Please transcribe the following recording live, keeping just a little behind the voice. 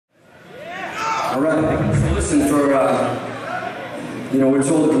Alright, so listen, we're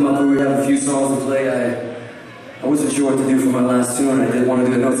told to come up here, we have a few songs to play. I wasn't sure what to do for my last tune. I didn't want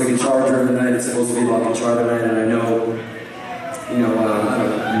to do it. No, it's a guitar driven night. It's supposed to be about guitar tonight, and I know, I don't know.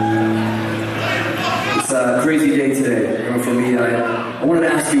 It's a crazy day today. For me, I wanted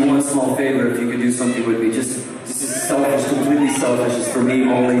to ask you one small favor, if you could do something with me. Just selfish, completely selfish. It's for me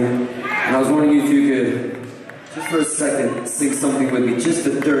only. And I was wondering if you could, just for a second, sing something with me. Just for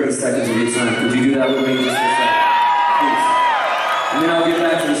 30 seconds of your time. Could you do that with me? Just for a second? Please. And then I'll get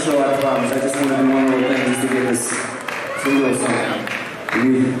back to the show, I promise. I just want to do one little thing just to get this little something.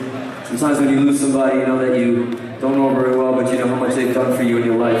 Sometimes when you lose somebody, you know that you don't know very well, but you know how much they've done for you in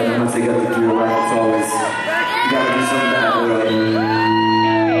your life and how much they got to do your life. It's always, you got to do something back.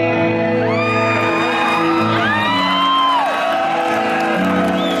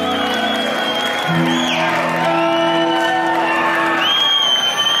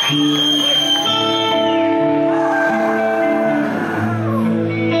 Right?